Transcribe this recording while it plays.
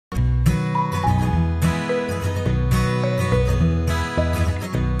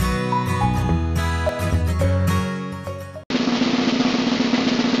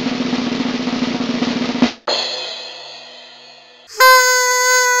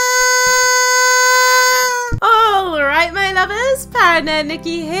lovers,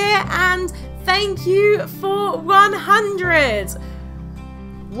 paranerdnicky here, and thank you for 100!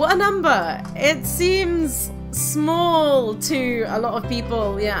 What a number! It seems small to a lot of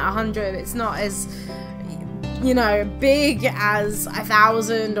people. Yeah, 100, it's not as, you know, big as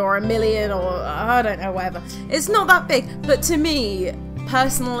 1,000 or 1,000,000 or I don't know, whatever. It's not that big, but to me,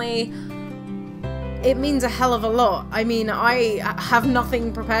 personally, it means a hell of a lot. I mean, I have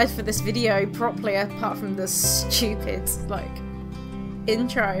nothing prepared for this video properly apart from the stupid, like,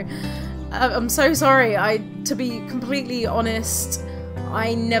 intro. I'm so sorry. To be completely honest,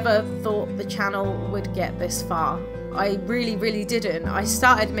 I never thought the channel would get this far. I really, really didn't. I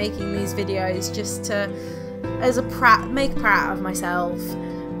started making these videos just to, make proud of myself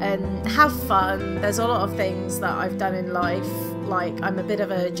and have fun. There's a lot of things that I've done in life. Like, I'm a bit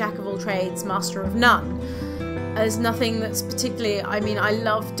of a jack of all trades, master of none. There's nothing that's particularly, I mean, I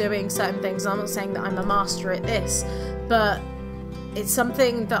love doing certain things. I'm not saying that I'm a master at this, but it's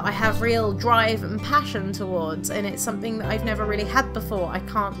something that I have real drive and passion towards, and it's something that I've never really had before. I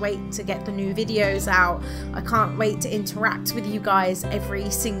can't wait to get the new videos out. I can't wait to interact with you guys every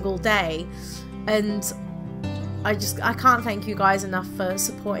single day. And I can't thank you guys enough for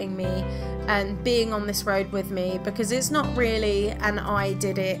supporting me and being on this road with me, because it's not really an I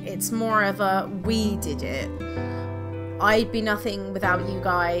did it, it's more of a we did it. I'd be nothing without you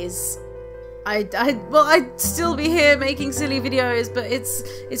guys. Well, I'd still be here making silly videos, but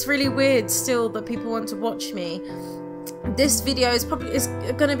it's really weird still that people want to watch me. This video is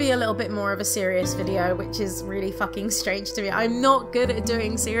gonna be a little bit more of a serious video, which is really fucking strange to me. I'm not good at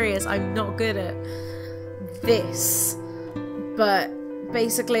doing serious, I'm not good at this, but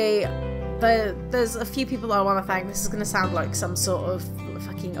basically there's a few people I want to thank. This is going to sound like some sort of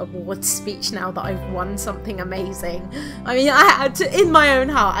fucking award speech now that I've won something amazing. I mean, I had to, in my own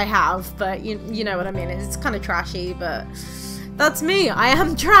heart I have, but you know what I mean. It's kind of trashy, but that's me. I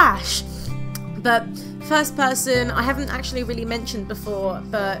am trash. But first person, I haven't actually really mentioned before,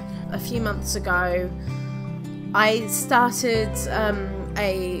 but a few months ago I started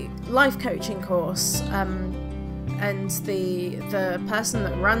a life coaching course, and the person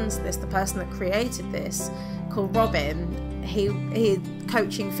that runs this, the person that created this, called Robin, he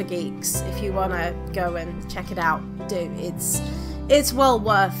Coaching for Geeks. If you want to go and check it out, do. It's well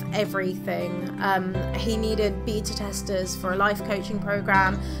worth everything. He needed beta testers for a life coaching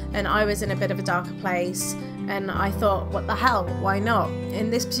program, and I was in a bit of a darker place, and I thought, what the hell, why not?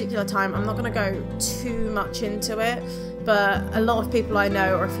 In this particular time, I'm not going to go too much into it, but a lot of people I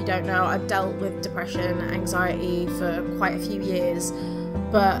know, or if you don't know, I've dealt with depression, anxiety for quite a few years,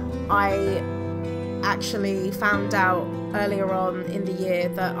 but I actually found out earlier on in the year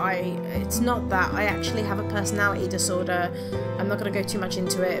that it's not that, I actually have a personality disorder. I'm not going to go too much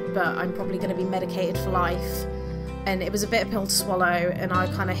into it, but I'm probably going to be medicated for life. And it was a bitter pill to swallow, and I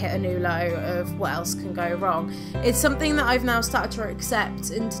kind of hit a new low of what else can go wrong. It's something that I've now started to accept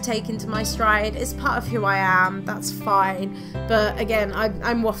and to take into my stride. It's part of who I am, that's fine. But again,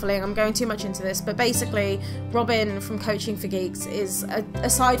 I'm waffling, I'm going too much into this. But basically, Robin from Coaching for Geeks is,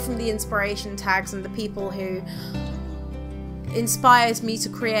 aside from the inspiration tags and the people who inspires me to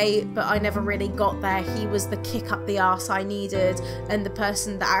create, but I never really got there, he was the kick up the arse I needed, and the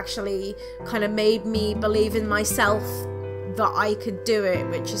person that actually kind of made me believe in myself that I could do it,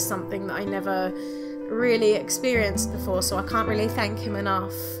 which is something that I never really experienced before. So I can't really thank him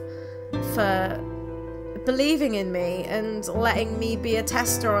enough for believing in me and letting me be a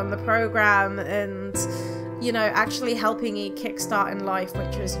tester on the program, and, you know, actually helping me kickstart in life,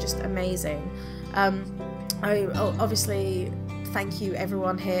 which was just amazing. I obviously thank you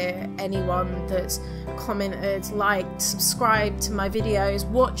everyone here, anyone that's commented, liked, subscribed to my videos,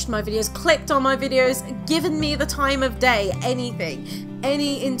 watched my videos, clicked on my videos, given me the time of day, anything,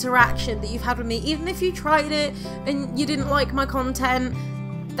 any interaction that you've had with me, even if you tried it and you didn't like my content,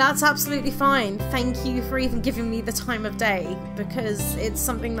 that's absolutely fine. Thank you for even giving me the time of day, because it's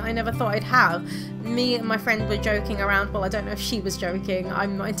something that I never thought I'd have. Me and my friend were joking around, well, I don't know if she was joking,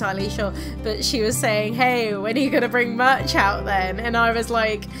 I'm not entirely sure, but she was saying, hey, when are you gonna bring merch out then? And I was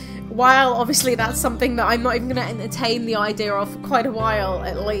like, while obviously that's something that I'm not even gonna entertain the idea of for quite a while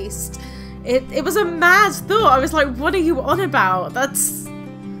at least, it was a mad thought. I was like, what are you on about?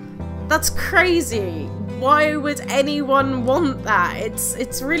 That's crazy. Why would anyone want that?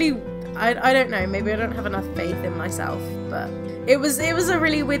 It's really, I don't know, maybe I don't have enough faith in myself, but it was a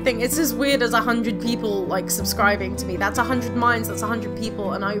really weird thing. It's as weird as 100 people like subscribing to me. That's 100 minds, that's 100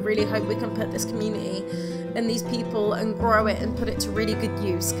 people, and I really hope we can put this community and these people and grow it and put it to really good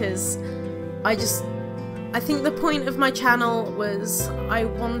use, because I think the point of my channel was I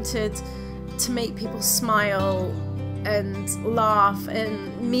wanted to make people smile and laugh,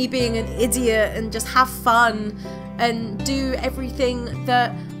 and me being an idiot and just have fun and do everything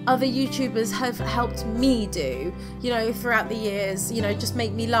that other YouTubers have helped me do, you know, throughout the years, you know, just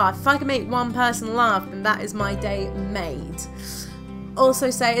make me laugh. If I can make one person laugh, then that is my day made. Also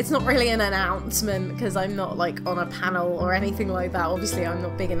say, it's not really an announcement because I'm not like on a panel or anything like that, obviously I'm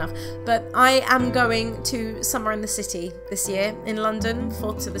not big enough, but I am going to Summer in the City this year in London,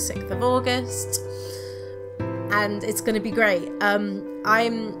 4th to the 6th of August, and it's going to be great.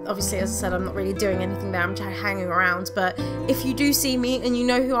 I'm obviously, as I said, I'm not really doing anything there, I'm just hanging around, but if you do see me and you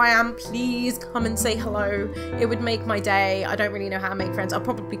know who I am, please come and say hello. It would make my day. I don't really know how to make friends. I'll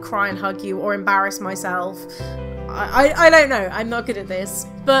probably cry and hug you or embarrass myself. I don't know, I'm not good at this,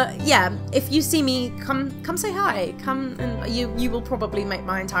 but yeah, if you see me, come say hi, come, and you will probably make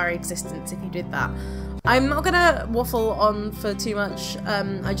my entire existence if you did that. I'm not gonna waffle on for too much.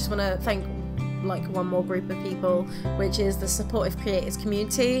 I just want to thank like one more group of people, which is the Supportive Creators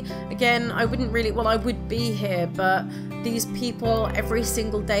community. Again, I wouldn't really, well, I would be here, but these people every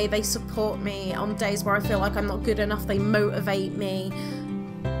single day, they support me on days where I feel like I'm not good enough, they motivate me,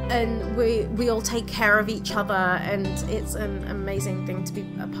 and we all take care of each other, and it's an amazing thing to be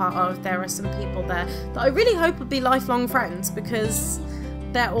a part of. There are some people there that I really hope would be lifelong friends, because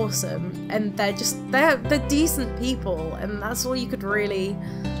they're awesome, and they're decent people, and that's all you could really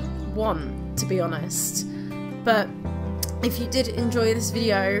want, to be honest. But if you did enjoy this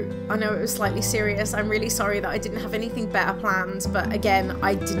video, I know it was slightly serious, I'm really sorry that I didn't have anything better planned, but again,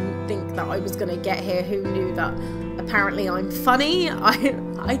 I didn't think that I was going to get here. Who knew that apparently I'm funny?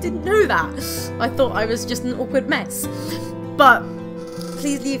 I didn't know that. I thought I was just an awkward mess. But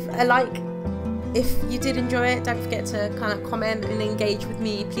please leave a like if you did enjoy it. Don't forget to kind of comment and engage with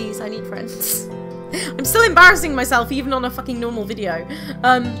me, please. I need friends. I'm still embarrassing myself even on a fucking normal video.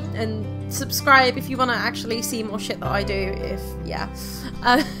 And subscribe if you want to actually see more shit that I do,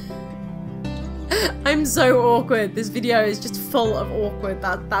 I'm so awkward. This video is just full of awkward.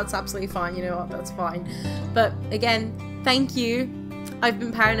 That's absolutely fine, you know what, that's fine. But again, thank you. I've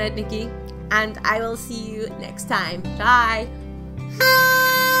been paranerdnicky, and I will see you next time. Bye!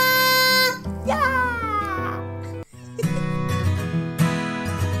 Yeah!